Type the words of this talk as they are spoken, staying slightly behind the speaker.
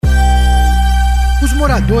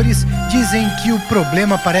moradores dizem que o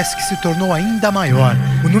problema parece que se tornou ainda maior.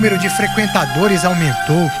 O número de frequentadores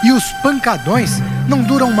aumentou e os pancadões não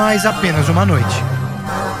duram mais apenas uma noite.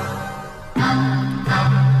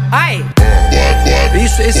 Ai!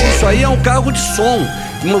 Isso aí é um carro de som.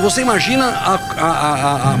 Você imagina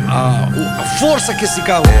a força que esse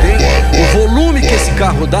carro tem, o volume que esse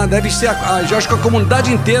carro dá. Deve ser, eu acho que a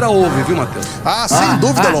comunidade inteira ouve, viu, Matheus? Sem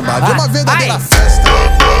dúvida, Lombardi, é uma verdadeira festa.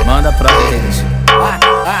 Manda pra eles.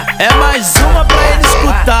 É mais uma pra ele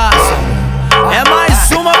escutar, Selminho. É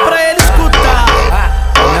mais uma pra ele escutar.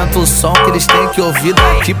 Aumenta o som que eles têm que ouvir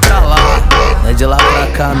daqui pra lá. Não é de lá pra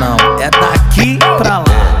cá não, é daqui pra lá.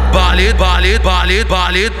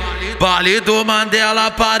 Baile do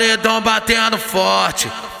Mandela, Paredão batendo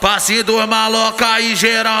forte. Passe do maloca e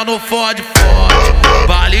geral no Forte.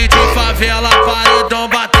 Baile de favela, Paredão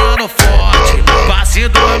batendo forte. Passe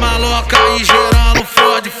do maloca e geral no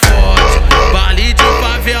Forte. Baile de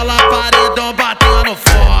favela, Paredão batendo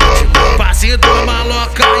forte. Passe do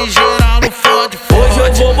maloca e geral no Forte.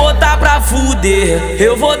 Hoje eu vou botar pra fuder,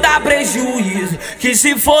 eu vou dar prejuízo. Que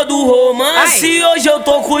se for do romance, hoje eu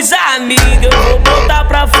tô com os amigos. Eu vou botar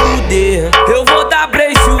pra fuder, eu vou dar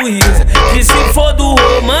prejuízo. Que se for do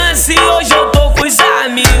romance, hoje eu tô com os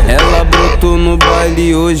amigos. Ela brotou no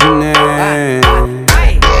baile hoje, né?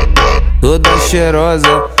 Toda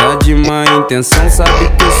cheirosa, tá de má intenção.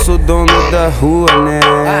 Sabe que eu sou dono da rua, né?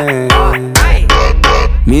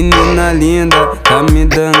 Menina linda, tá me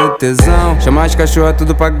dando tesão. Chama as cachorras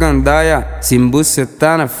tudo pra gandaia. Se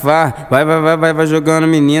embucetar na farra, vai jogando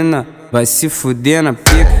menina. Vai se fuder na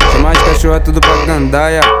pica. Chama as cachorras tudo pra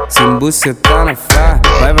gandaia. Se embucetar na farra,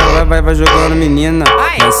 vai jogando menina.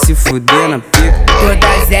 Vai se fuder na pica.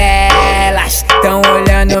 Todas elas tão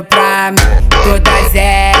olhando pra mim. Todas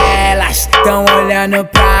elas tão olhando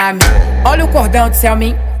pra mim. Olha o cordão de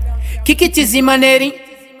Selminho, que kitzinho maneirinho.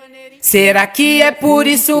 Será que é por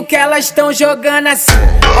isso que elas estão jogando assim?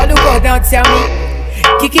 Olha o cordão de Selminho,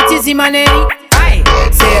 que kitzinho maneirinho.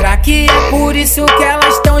 Será que é por isso que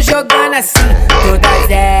elas estão jogando assim? Todas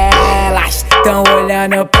elas estão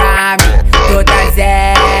olhando pra mim. Todas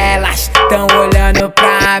elas estão olhando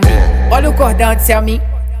pra mim. Olha o cordão de Selminho,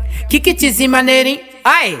 que kitzinho maneirinho.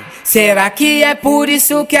 Será que é por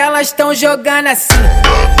isso que elas estão jogando assim?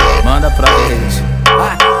 Manda pra eles.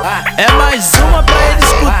 É mais uma pra ele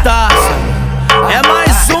escutar, Selminho. É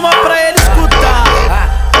mais uma pra ele escutar.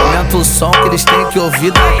 Aumenta o som que eles têm que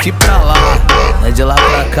ouvir daqui pra lá. Não é de lá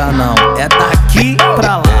pra cá não, é daqui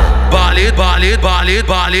pra lá.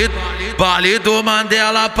 Baile do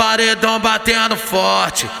Mandela, Paredão batendo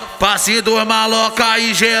forte. Passe do maloca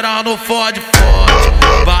e geral no Forte.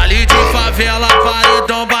 Baile de favela,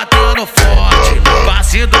 Paredão batendo forte.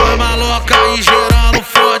 Passe do maloca e geral no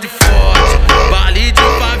Forte. Baile de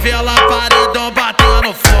favela, Paredão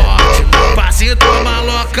batendo forte. Passe do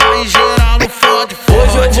maloca e geral no Forte.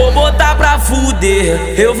 Hoje eu vou botar pra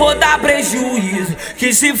fuder, eu vou dar prejuízo.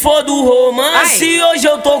 Que se for do romance, hoje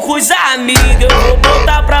eu tô com os amigos. Eu vou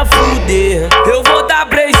botar pra fuder, eu vou dar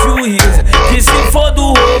prejuízo. Que se for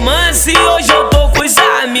do romance, hoje eu tô com os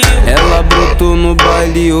amigos. Ela brotou no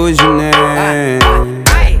baile hoje, né?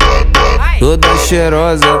 Toda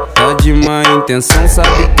cheirosa, tá de má intenção.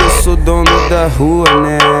 Sabe que eu sou dono da rua,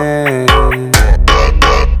 né?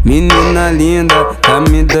 Menina linda, tá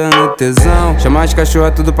me dando tesão. Chama as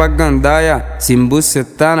cachorras tudo pra gandaia. Se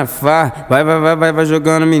embucetar na farra, vai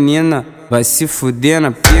jogando menina. Vai se fuder na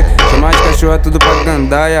pica. Chama as cachorras tudo pra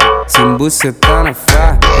gandaia. Se embucetar na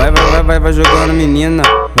farra, vai jogando menina.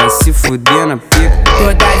 Vai se fuder na pica.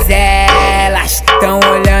 Todas elas tão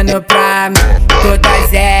olhando pra mim.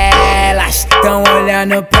 Todas elas tão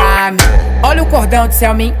olhando pra mim. Olha o cordão de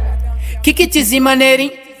Selminho, que kitzinho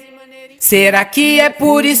maneirinho. Será que é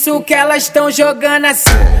por isso que elas estão jogando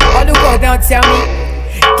assim? Olha o cordão de Selminho,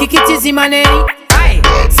 que kitzinho maneirinho.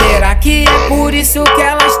 Será que é por isso que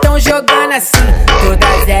elas estão jogando assim?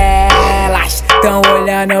 Todas elas tão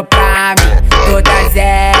olhando pra mim. Todas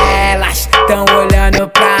elas tão olhando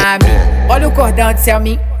pra mim. Olha o cordão de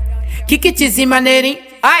Selminho, que kitzinho maneirinho.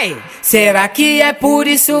 Será que é por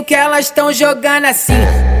isso que elas estão jogando assim?